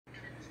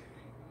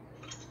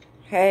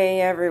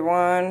Hey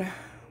everyone,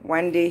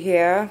 Wendy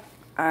here.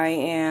 I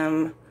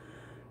am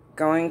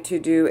going to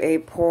do a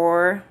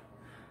pour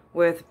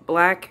with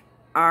black,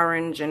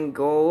 orange, and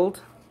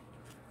gold.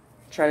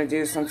 Try to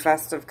do some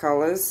festive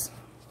colors.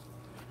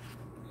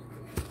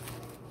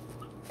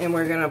 And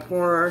we're going to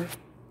pour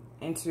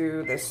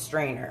into the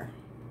strainer.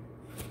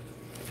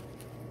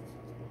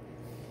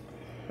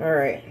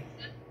 Alright.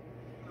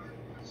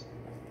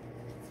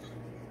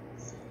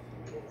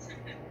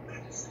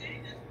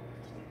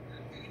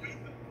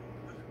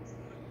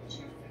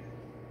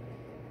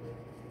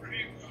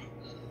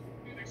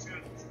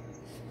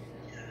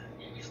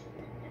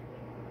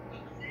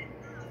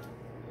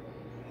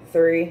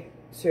 Three,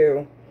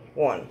 two,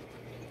 one.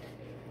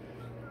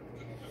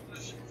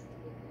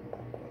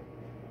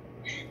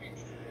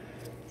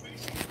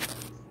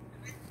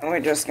 And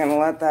we're just going to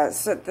let that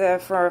sit there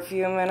for a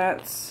few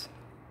minutes.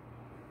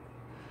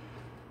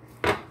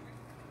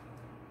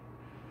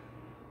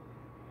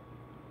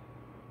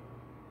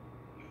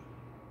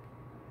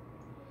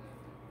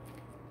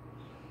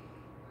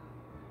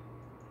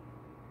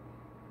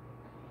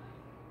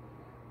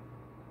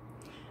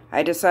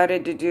 I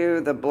decided to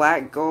do the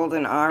black, gold,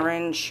 and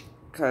orange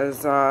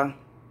because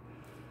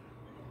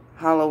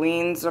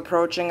Halloween's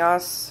approaching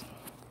us.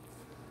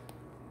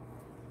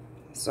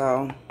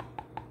 So,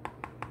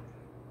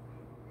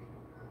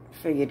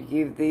 figured to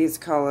give these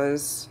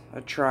colors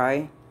a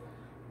try.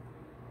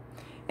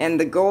 And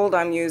the gold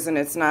I'm using,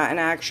 it's not an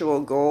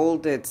actual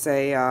gold. It's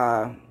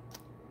a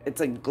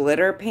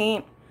glitter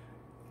paint.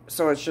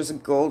 So it's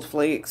just gold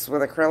flakes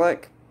with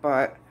acrylic.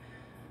 But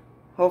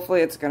hopefully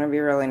it's going to be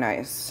really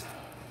nice.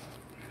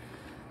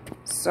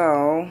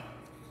 So,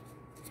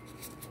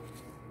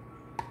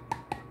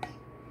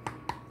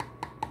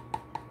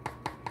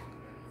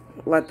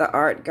 let the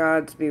art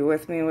gods be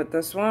with me with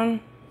this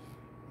one.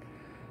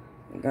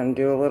 I'm going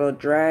to do a little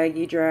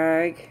draggy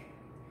drag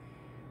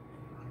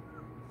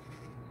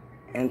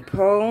and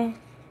pull.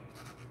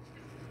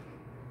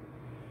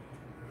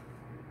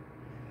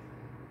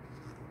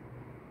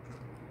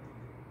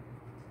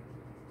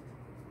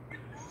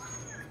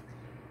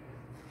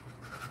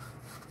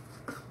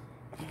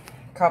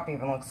 Cup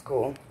even looks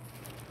cool.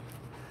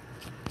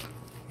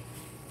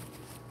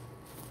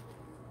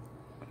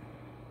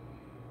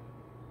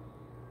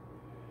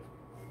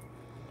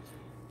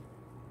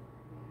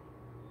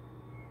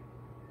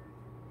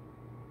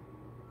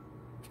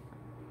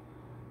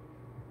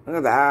 Look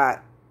at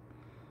that.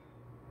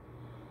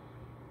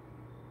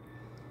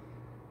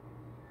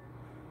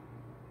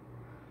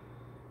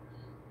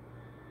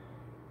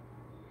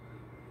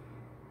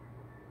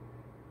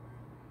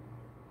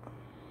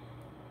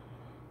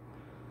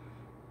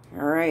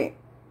 Alright,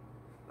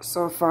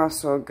 so far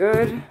so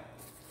good.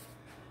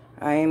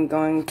 I am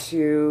going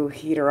to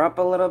heat her up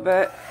a little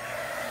bit.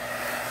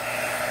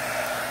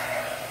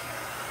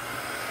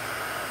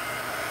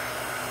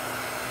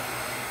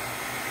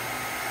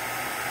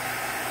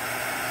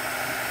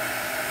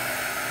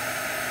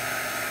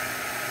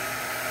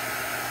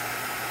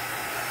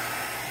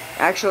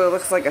 Actually, it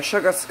looks like a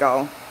sugar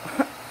skull.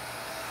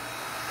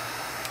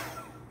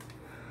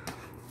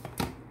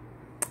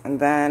 And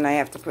then I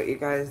have to put you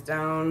guys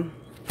down.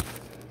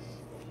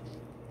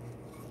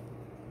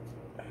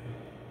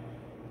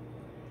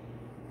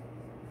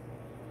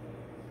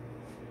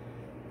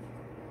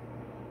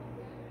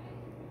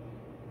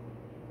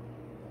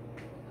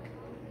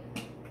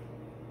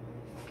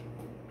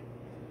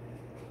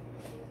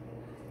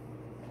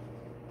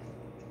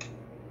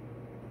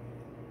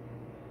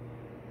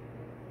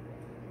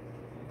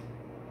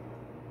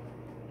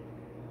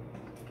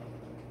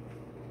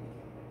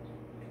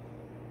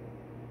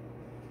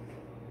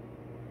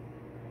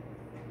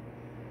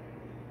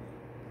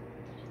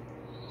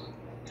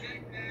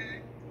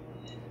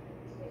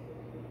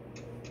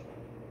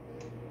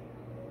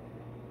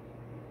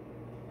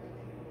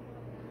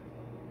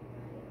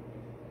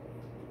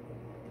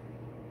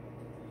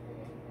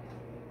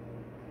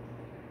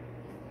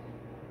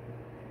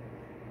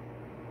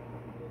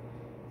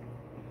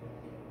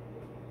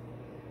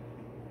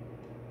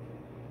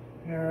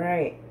 All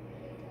right.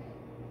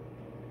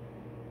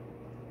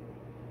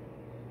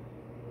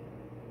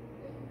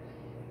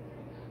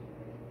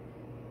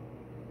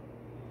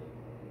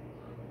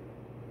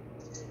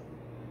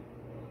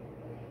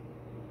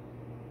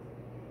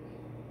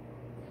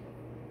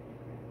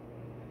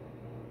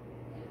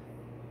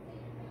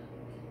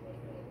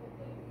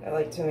 I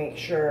like to make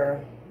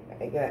sure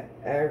I get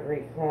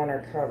every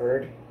corner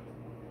covered.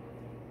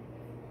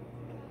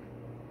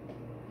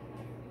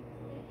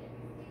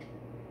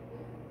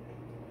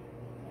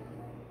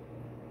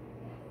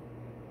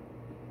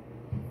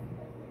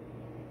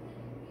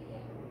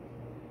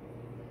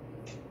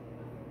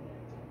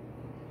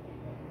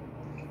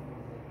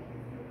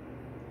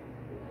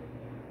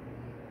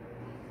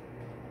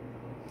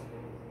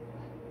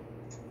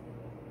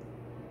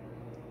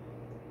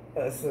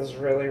 This is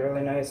really,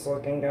 really nice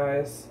looking,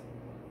 guys.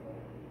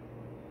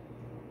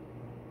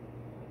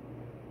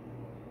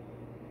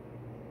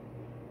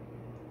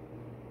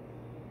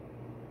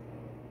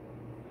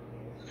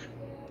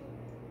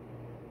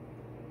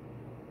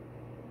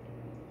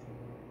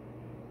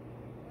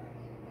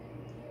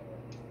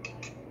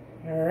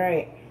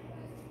 Alright.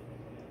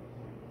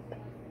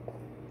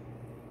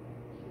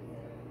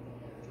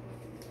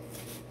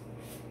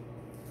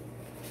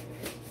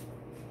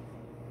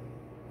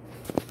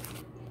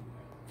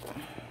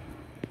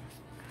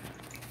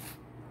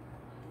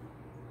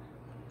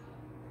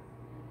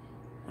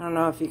 I don't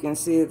know if you can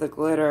see the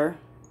glitter,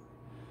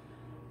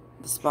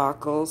 the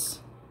sparkles.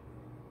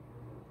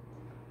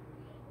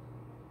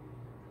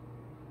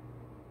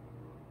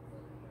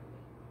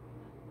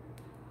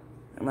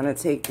 I'm going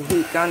to take the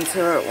heat gun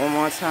to it one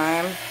more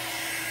time.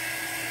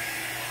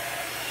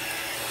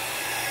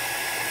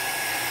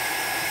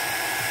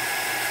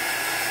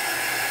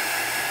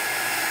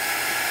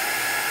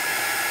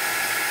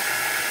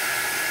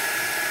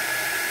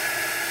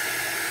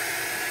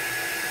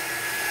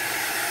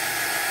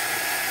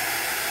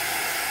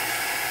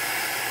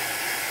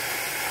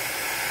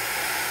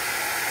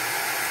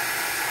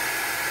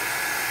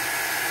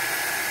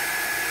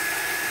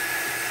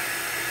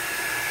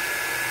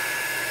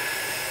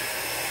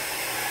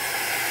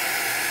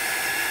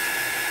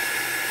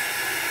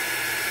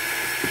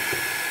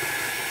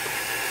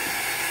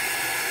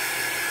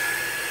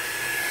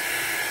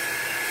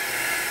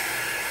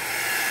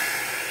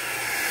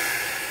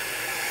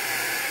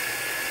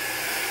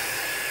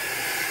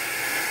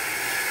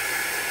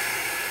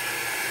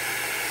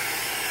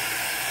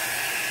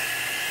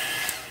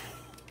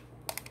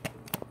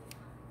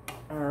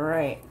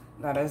 Alright,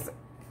 that is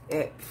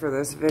it for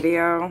this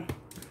video.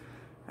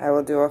 I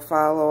will do a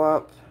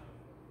follow-up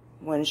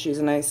when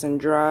she's nice and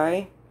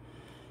dry.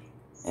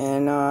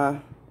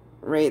 And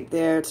right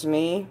there to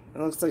me,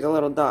 it looks like a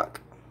little duck.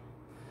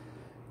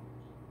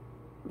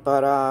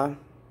 But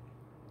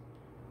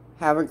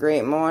have a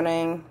great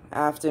morning,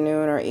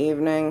 afternoon, or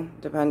evening,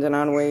 depending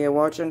on where you're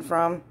watching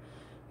from.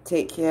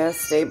 Take care,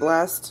 stay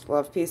blessed,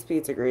 love, peace,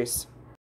 pizza grease.